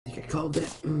called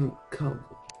that called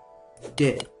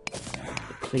dead.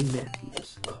 Clay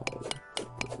Matthews called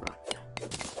right.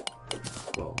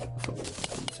 Well, from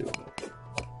Super Bowl.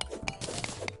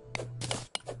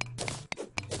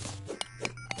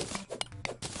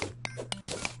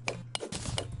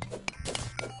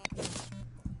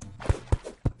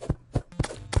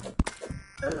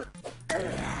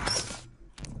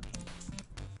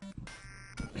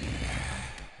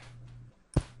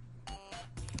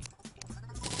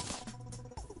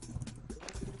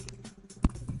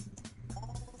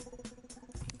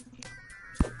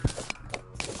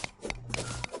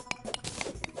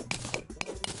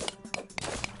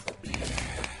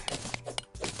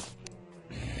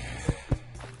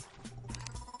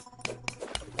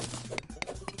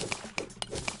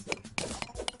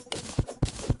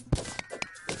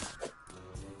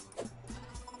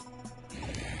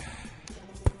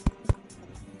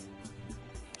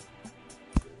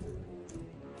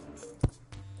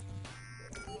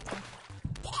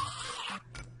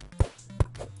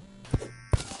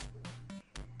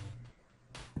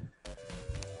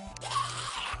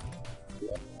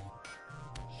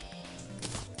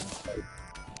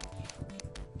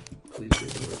 Please be a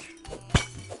torch.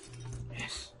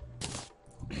 Yes.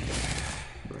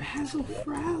 Razzle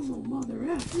frazzle, mother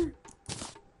effer.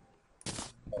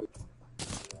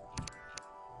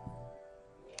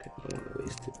 Okay, I don't want to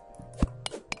waste it.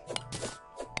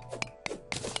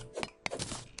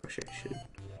 Wish I should.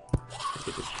 I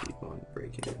could just keep on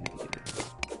breaking it, making it.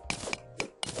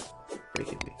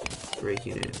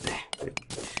 Breaking it.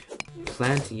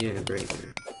 Planting it and breaking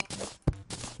it.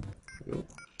 There we go.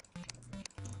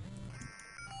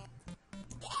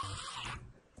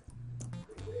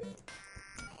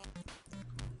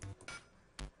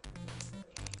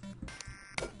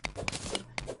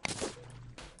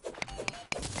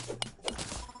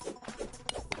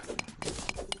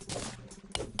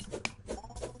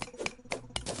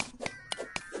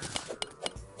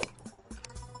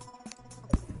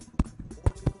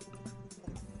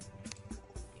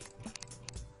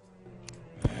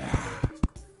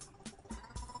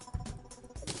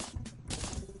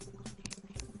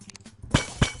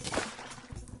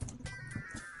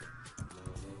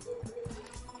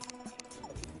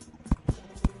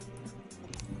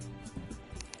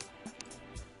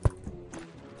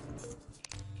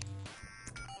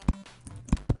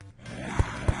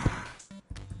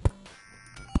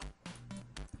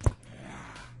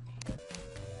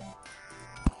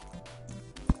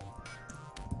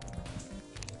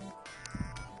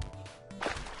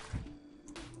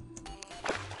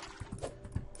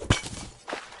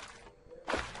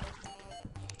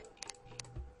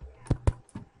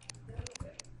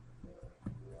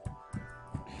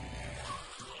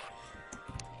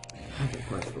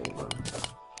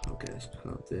 Okay, let's pick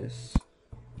up this.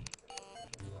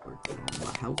 Working on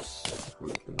my house.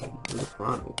 Working on the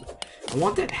piranha. I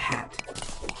want that hat.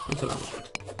 That's what I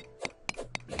want.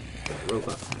 That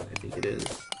robot hat, I think it is.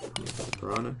 The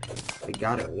piranha. I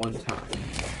got it one time. It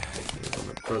was on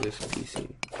my brother's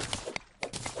PC.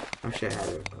 Actually, I had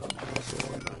it also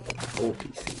on my old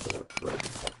PC, but I broke it.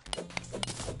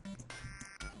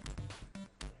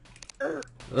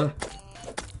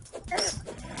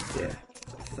 Yeah,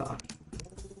 I thought.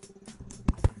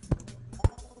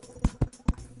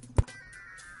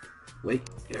 Wait,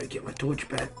 gotta get my torch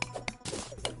back.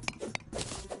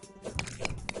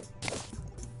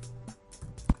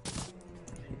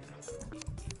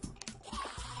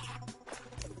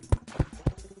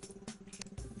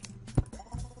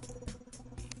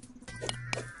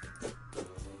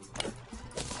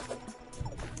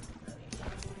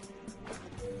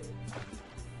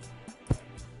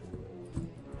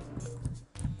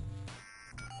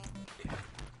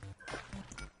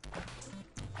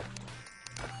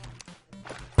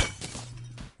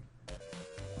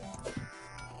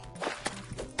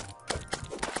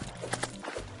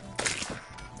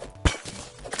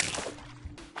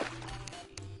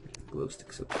 Glow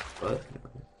sticks up the butt.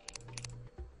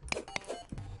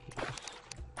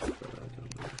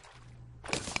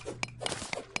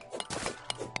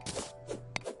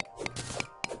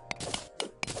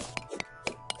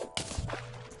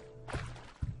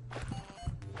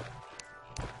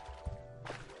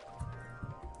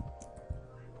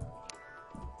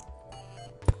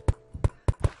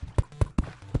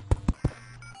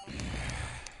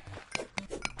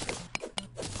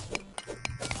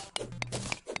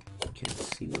 Can't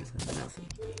see with nothing.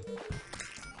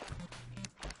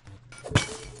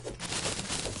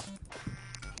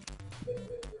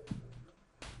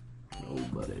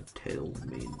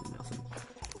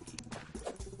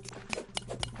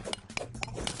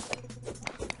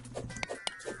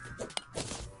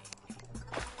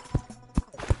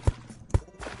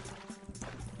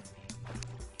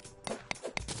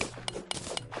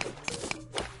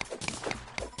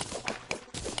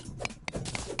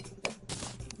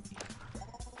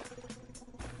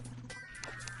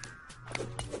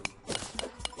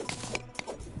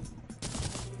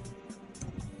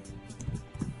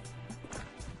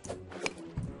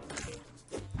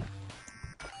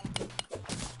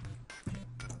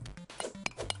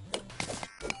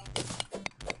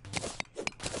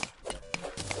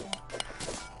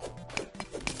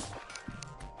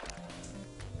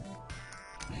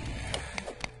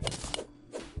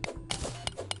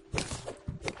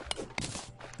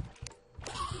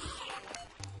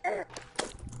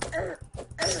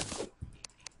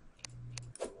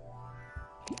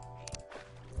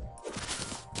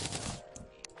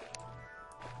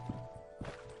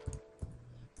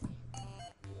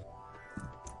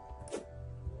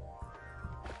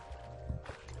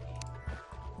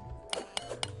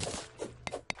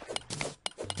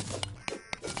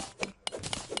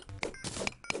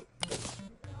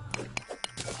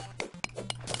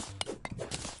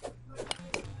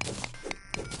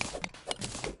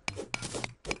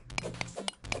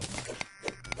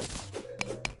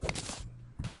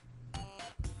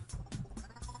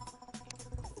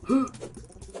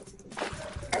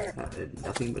 That did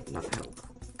nothing but not help.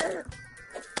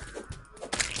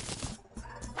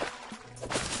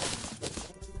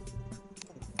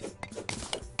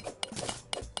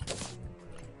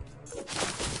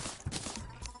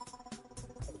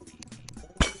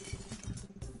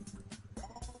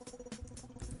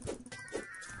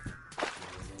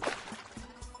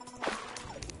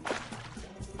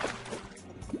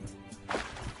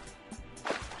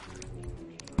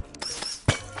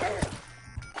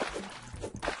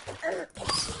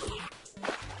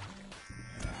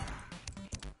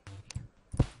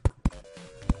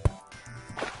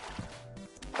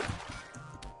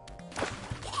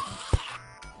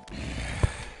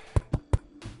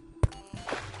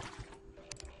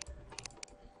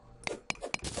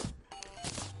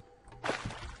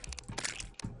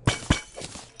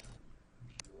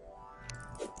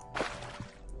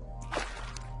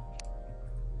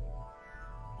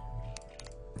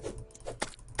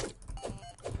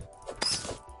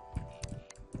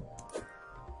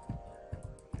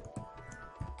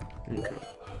 Okay.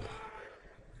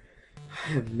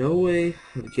 I have no way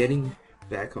of getting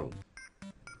back home.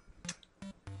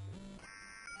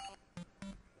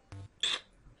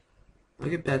 I'll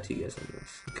get back to you guys on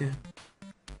this, okay?